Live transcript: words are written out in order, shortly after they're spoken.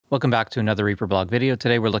Welcome back to another Reaper blog video.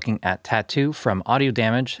 Today we're looking at Tattoo from Audio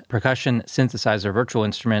Damage, percussion synthesizer virtual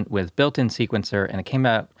instrument with built-in sequencer, and it came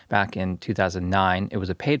out back in 2009. It was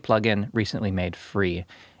a paid plugin recently made free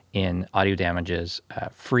in Audio Damage's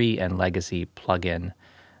free and legacy plugin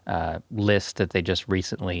list that they just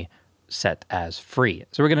recently set as free.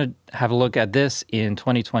 So we're going to have a look at this in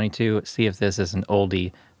 2022, see if this is an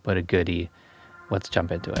oldie but a goodie. Let's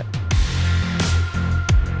jump into it.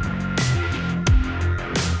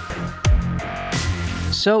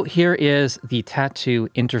 So here is the Tattoo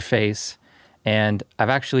interface, and I've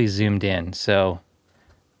actually zoomed in. So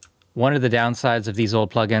one of the downsides of these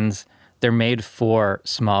old plugins, they're made for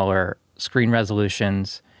smaller screen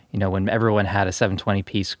resolutions. You know, when everyone had a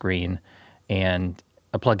 720p screen and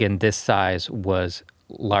a plugin this size was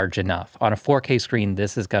large enough. On a 4K screen,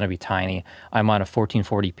 this is going to be tiny. I'm on a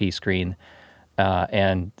 1440p screen,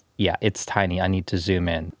 and yeah, it's tiny. I need to zoom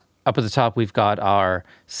in. Up at the top, we've got our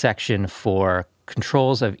section for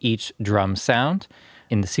controls of each drum sound.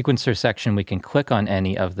 In the sequencer section, we can click on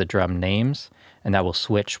any of the drum names, and that will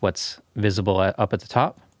switch what's visible up at the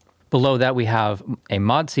top. Below that, we have a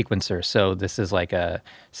mod sequencer. So this is like a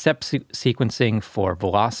step sequencing for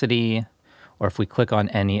velocity, or if we click on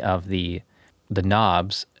any of the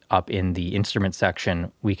knobs up in the instrument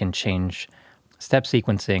section, we can change step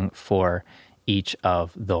sequencing for each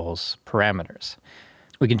of those parameters.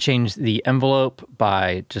 We can change the envelope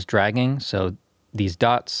by just dragging. So these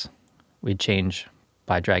dots we change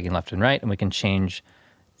by dragging left and right, and we can change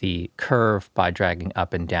the curve by dragging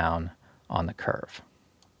up and down on the curve.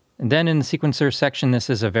 And then in the sequencer section, this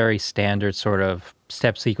is a very standard sort of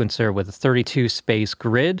step sequencer with a 32 space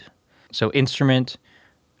grid. So instrument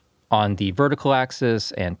on the vertical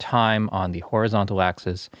axis and time on the horizontal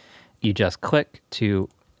axis. You just click to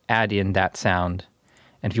add in that sound.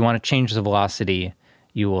 And if you want to change the velocity,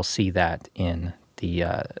 you will see that in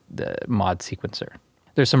the mod sequencer.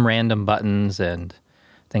 There's some random buttons and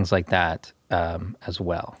things like that as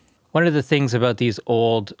well. One of the things about these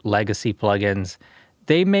old legacy plugins,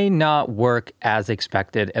 they may not work as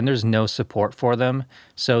expected, and there's no support for them.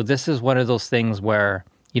 So this is one of those things where,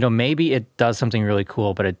 you know, maybe it does something really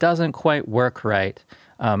cool, but it doesn't quite work right.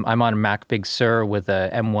 I'm on a Mac Big Sur with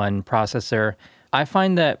a M1 processor. I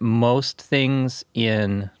find that most things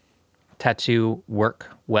in Tattoo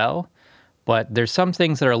work well, but there's some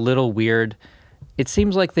things that are a little weird. It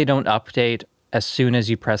seems like they don't update as soon as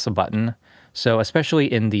you press a button. So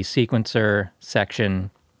especially in the sequencer section,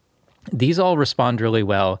 these all respond really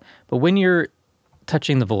well. But when you're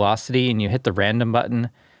touching the velocity and you hit the random button,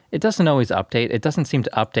 it doesn't always update. It doesn't seem to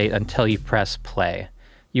update until you press play.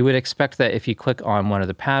 You would expect that if you click on one of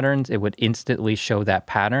the patterns, it would instantly show that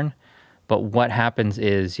pattern. But what happens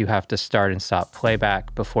is you have to start and stop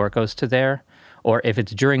playback before it goes to there. Or if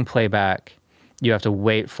it's during playback, you have to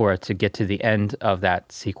wait for it to get to the end of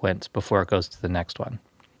that sequence before it goes to the next one.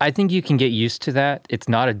 I think you can get used to that. It's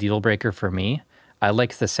not a deal breaker for me. I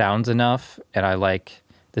like the sounds enough, and I like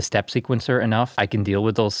the step sequencer enough. I can deal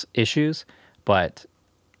with those issues, but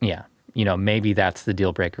yeah, you know, maybe that's the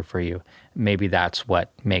deal breaker for you. Maybe that's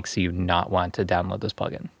what makes you not want to download this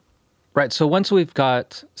plugin. Right, so once we've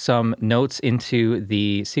got some notes into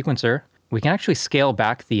the sequencer, we can actually scale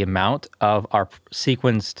back the amount of our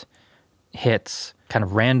sequenced hits, kind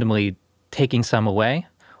of randomly taking some away.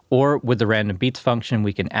 Or with the random beats function,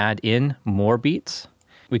 we can add in more beats.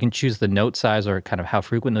 We can choose the note size or kind of how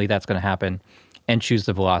frequently that's going to happen, and choose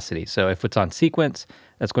the velocity. So if it's on sequence,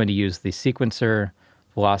 that's going to use the sequencer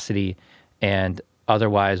velocity, and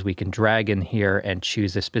otherwise we can drag in here and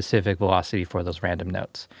choose a specific velocity for those random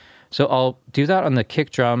notes. So I'll do that on the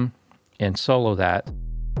kick drum and solo that.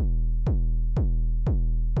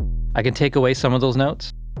 I can take away some of those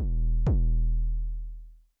notes.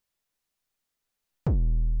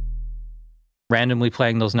 Randomly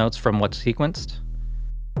playing those notes from what's sequenced.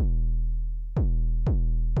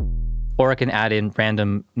 Or I can add in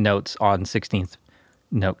random notes on 16th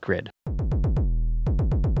note grid.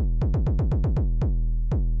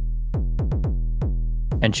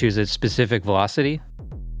 And choose a specific velocity.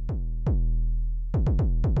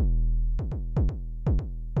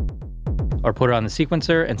 Or put it on the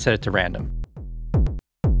sequencer and set it to random.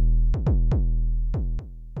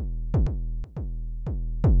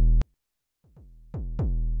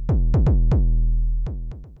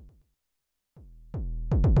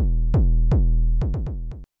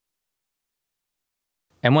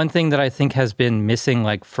 And one thing that I think has been missing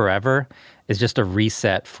like forever is just a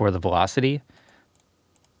reset for the velocity.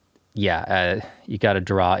 Yeah, you got to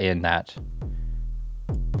draw in that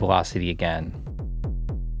velocity again.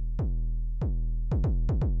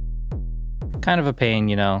 Kind of a pain,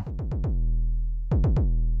 you know.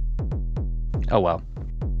 Oh well.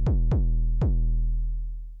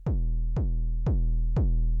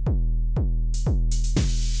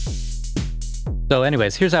 So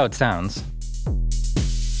anyways, here's how it sounds.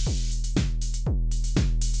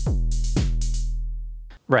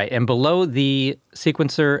 Right, and below the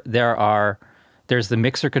sequencer, there's the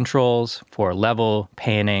mixer controls for level,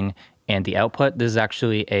 panning, and the output. This is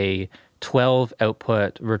actually a 12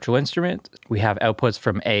 output virtual instrument. We have outputs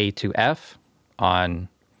from A to F on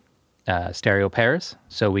stereo pairs.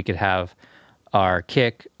 So we could have our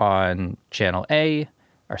kick on channel A,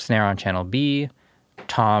 our snare on channel B,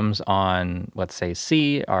 toms on, let's say,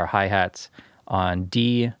 C, our hi-hats on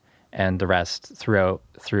D, and the rest through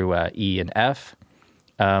E and F.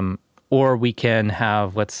 Or we can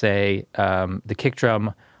have, let's say, the kick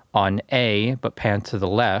drum on A, but pan to the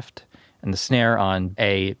left, and the snare on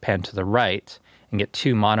A, pan to the right, and get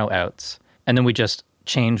two mono outs. And then we just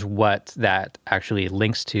change what that actually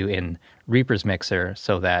links to in Reaper's mixer,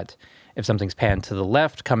 so that if something's panned to the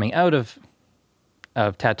left coming out of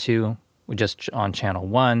Tattoo, we just on channel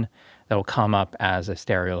 1, that'll come up as a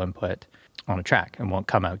stereo input on a track and won't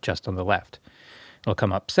come out just on the left. It'll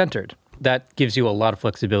come up centered. That gives you a lot of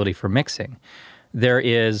flexibility for mixing. There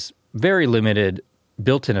is very limited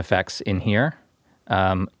built-in effects in here.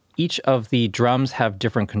 Each of the drums have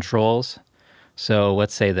different controls. So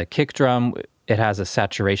let's say the kick drum, it has a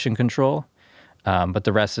saturation control, but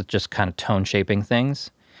the rest is just kind of tone shaping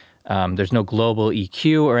things. There's no global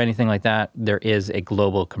EQ or anything like that. There is a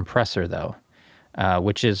global compressor though,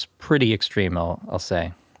 which is pretty extreme, I'll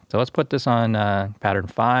say. So let's put this on pattern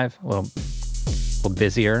 5, a little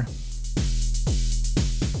busier.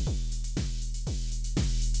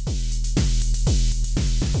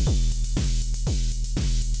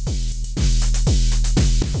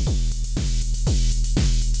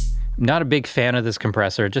 Not a big fan of this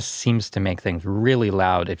compressor. It just seems to make things really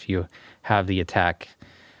loud if you have the attack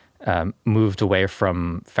moved away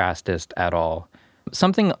from fastest at all.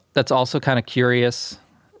 Something that's also kind of curious,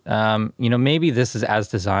 maybe this is as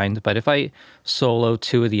designed, but if I solo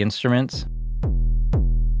 2 of the instruments,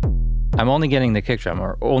 I'm only getting the kick drum,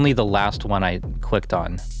 or only the last one I clicked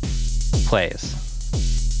on plays.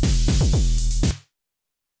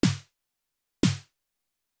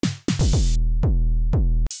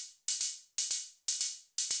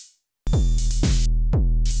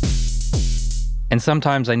 And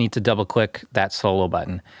sometimes I need to double click that solo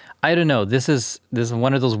button. I don't know, this is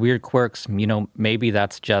one of those weird quirks. Maybe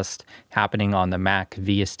that's just happening on the Mac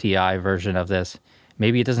VSTi version of this.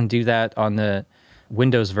 Maybe it doesn't do that on the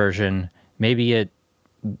Windows version. Maybe it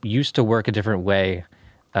used to work a different way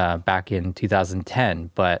back in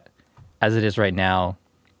 2010, but as it is right now,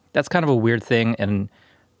 that's kind of a weird thing, and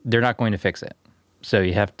they're not going to fix it. So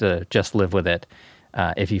you have to just live with it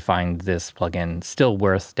if you find this plugin still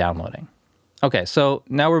worth downloading. Okay, so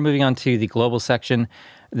now we're moving on to the global section.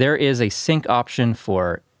 There is a sync option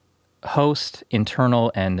for host,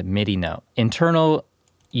 internal, and MIDI note. Internal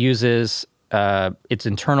uses its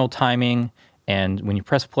internal timing, and when you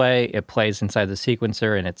press play, it plays inside the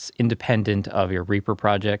sequencer, and it's independent of your Reaper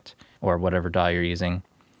project or whatever DAW you're using.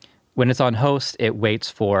 When it's on host, it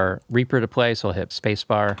waits for Reaper to play, so I'll hit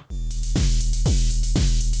spacebar.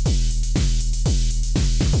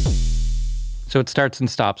 So it starts and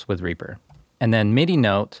stops with Reaper. And then MIDI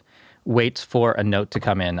note waits for a note to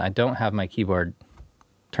come in. I don't have my keyboard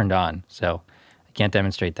turned on, so I can't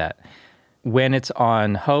demonstrate that. When it's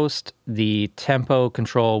on host, the tempo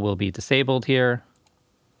control will be disabled here.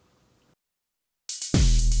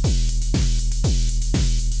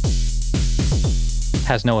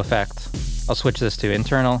 Has no effect. I'll switch this to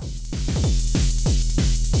internal.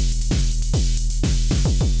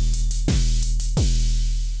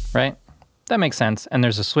 Right? That makes sense. And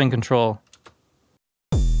there's a swing control.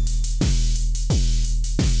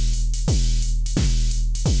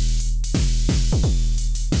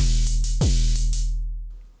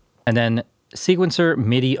 And then sequencer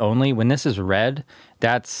MIDI only, when this is red,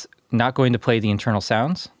 that's not going to play the internal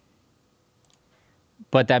sounds.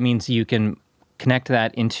 But that means you can connect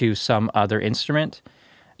that into some other instrument,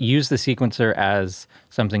 use the sequencer as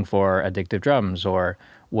something for addictive drums or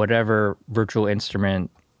whatever virtual instrument,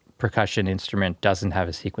 percussion instrument doesn't have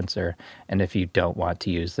a sequencer, and if you don't want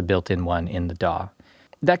to use the built-in one in the DAW.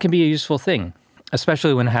 That can be a useful thing,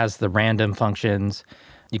 especially when it has the random functions.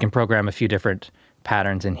 You can program a few different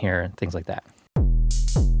patterns in here and things like that.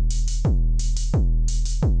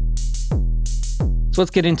 So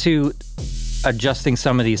let's get into adjusting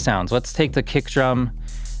some of these sounds. Let's take the kick drum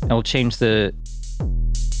and we'll change the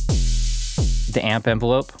amp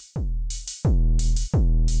envelope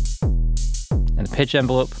and the pitch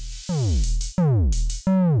envelope.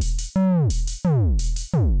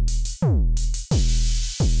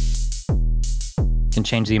 Can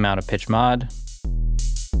change the amount of pitch mod,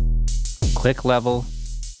 click level,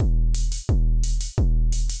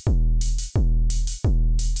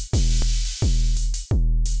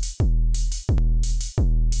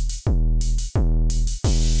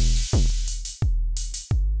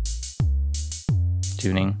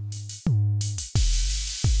 tuning.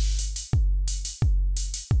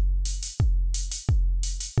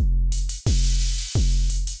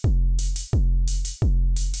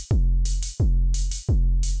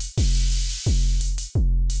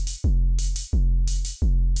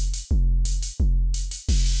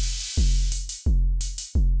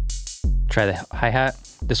 Try the hi-hat.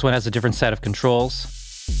 This one has a different set of controls.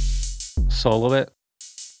 Solo it.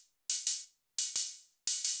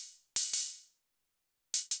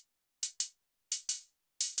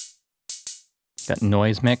 Got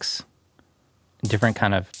noise mix, different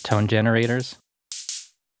kind of tone generators.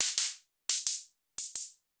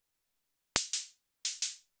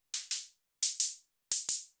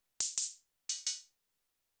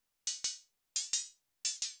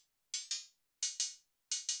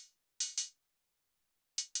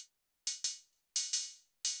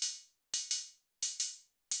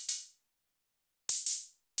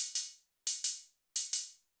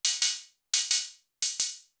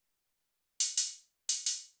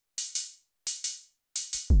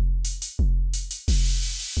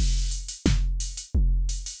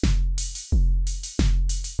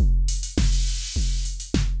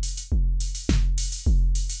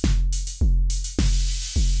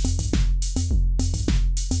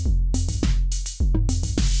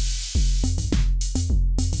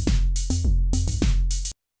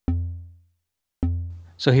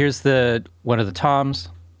 So here's one of the toms.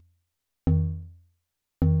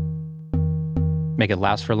 Make it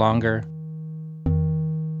last for longer.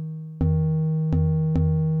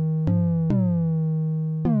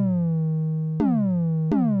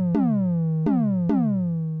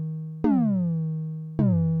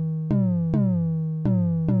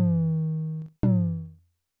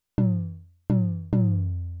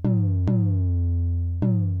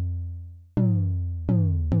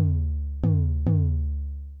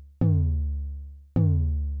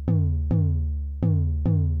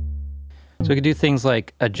 So we could do things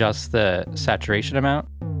like adjust the saturation amount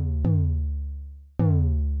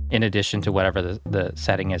in addition to whatever the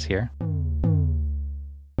setting is here.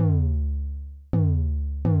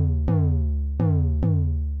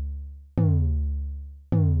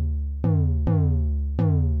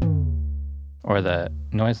 Or the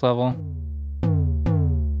noise level.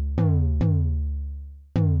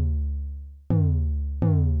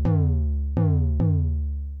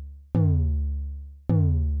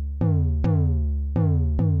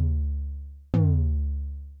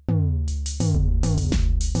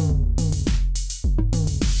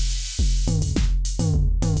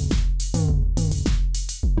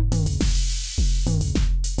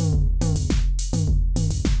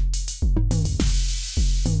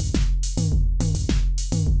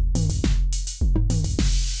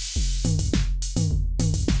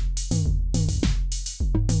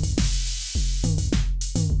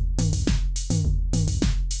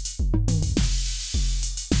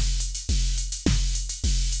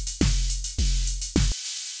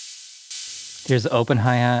 Here's the open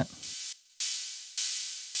hi-hat.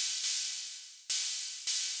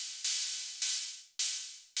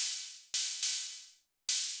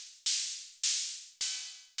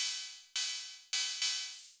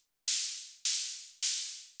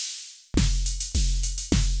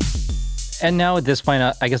 And now at this point,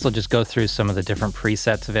 I guess I'll just go through some of the different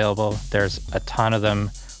presets available. There's a ton of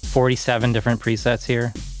them, 47 different presets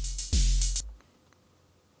here.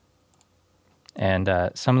 And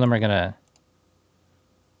some of them are gonna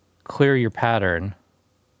clear your pattern.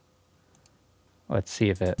 Let's see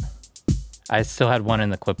if I still had one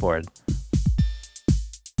in the clipboard.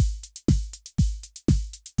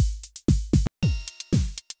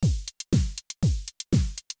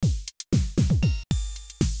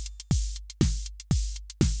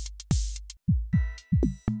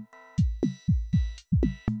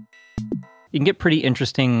 You can get pretty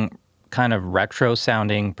interesting kind of retro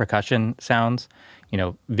sounding percussion sounds, you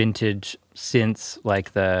know, vintage synths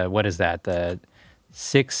like what is that? The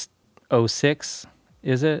 606,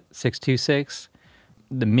 is it? 626?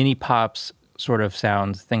 The mini pops sort of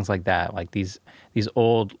sounds, things like that, like these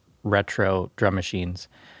old retro drum machines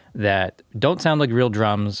that don't sound like real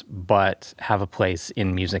drums, but have a place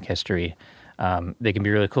in music history. They can be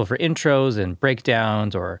really cool for intros and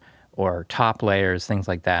breakdowns or top layers, things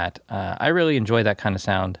like that. I really enjoy that kind of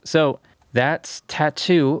sound. So that's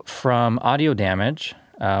Tattoo from Audio Damage,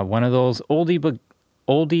 one of those oldie but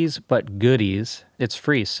Oldies but Goodies. It's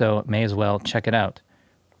free, so may as well check it out.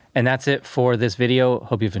 And that's it for this video.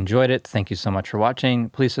 Hope you've enjoyed it. Thank you so much for watching.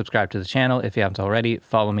 Please subscribe to the channel if you haven't already.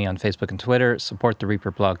 Follow me on Facebook and Twitter. Support the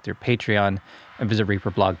Reaper blog through Patreon. And visit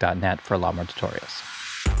reaperblog.net for a lot more tutorials.